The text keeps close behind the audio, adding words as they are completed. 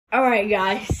Alright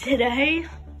guys, today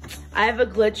I have a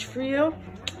glitch for you.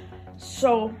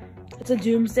 So it's a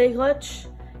Doomsday glitch.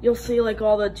 You'll see like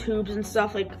all the tubes and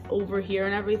stuff like over here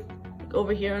and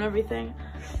everything.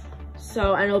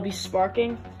 So, and it'll be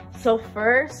sparking. So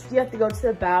first you have to go to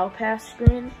the battle pass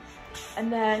screen,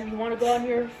 and then you want to go on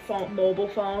your phone, mobile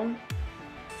phone.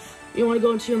 You want to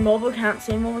go into your mobile account,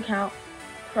 same mobile account,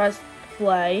 press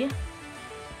play,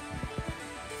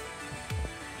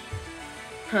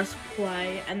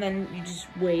 and then you just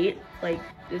wait. Like,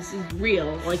 this is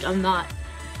real. Like, I'm not,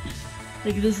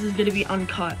 like, this is gonna be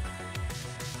uncut.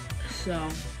 So,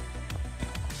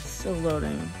 still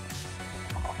loading.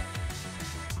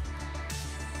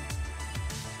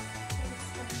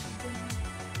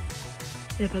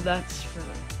 Yeah, but that's for,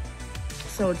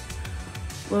 so it's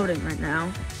loading right now.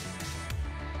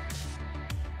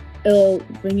 It'll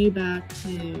bring you back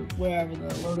to wherever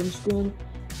the loading screen.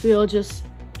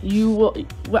 So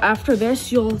after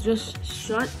this, you'll just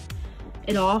shut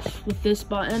it off with this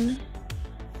button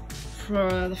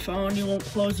for the phone. You won't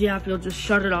close the app, you'll just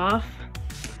shut it off.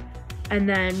 And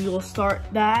then you'll start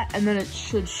that, and then it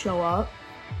should show up.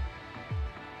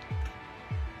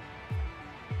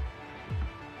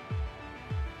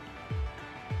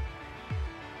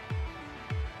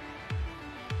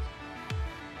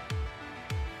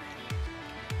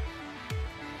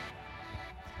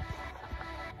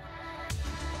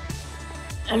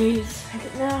 Any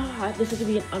second now, this is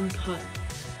gonna be an uncut,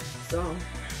 so.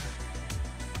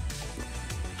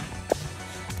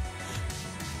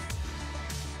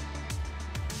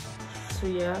 So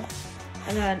yeah,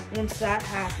 and then once that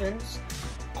happens,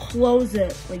 close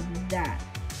it like that,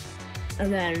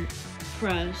 and then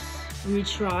press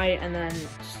retry, and then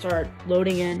start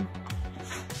loading in,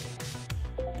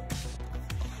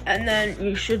 and then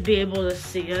you should be able to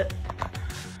see it.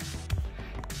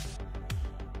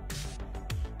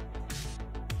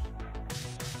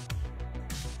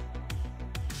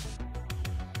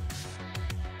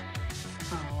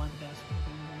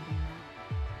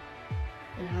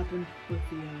 It happened with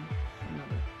the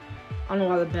another. I don't know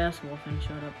why the basketball thing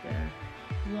showed up there.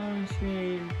 Loading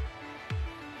screen.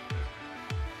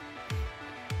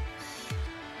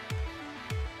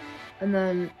 And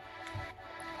then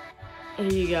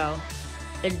here you go.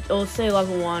 It'll say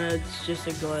level 1. It's just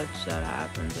a glitch that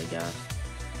happens, I guess.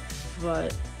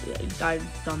 But yeah,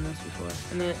 I've done this before.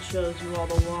 And then it shows you all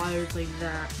the wires like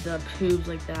that, the tubes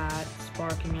like that,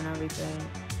 sparking and everything.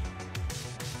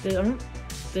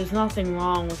 There's nothing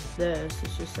wrong with this. It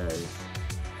just says,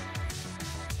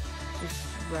 just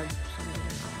red something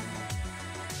wrong.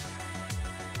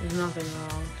 There's nothing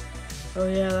wrong. Oh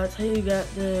yeah, that's how you get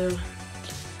the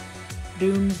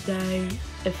Doomsday.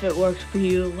 If it works for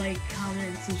you, like, comment,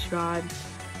 and subscribe.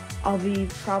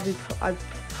 I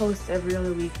post every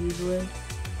other week usually.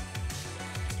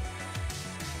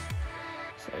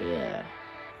 So yeah.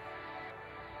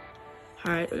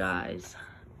 Alright guys.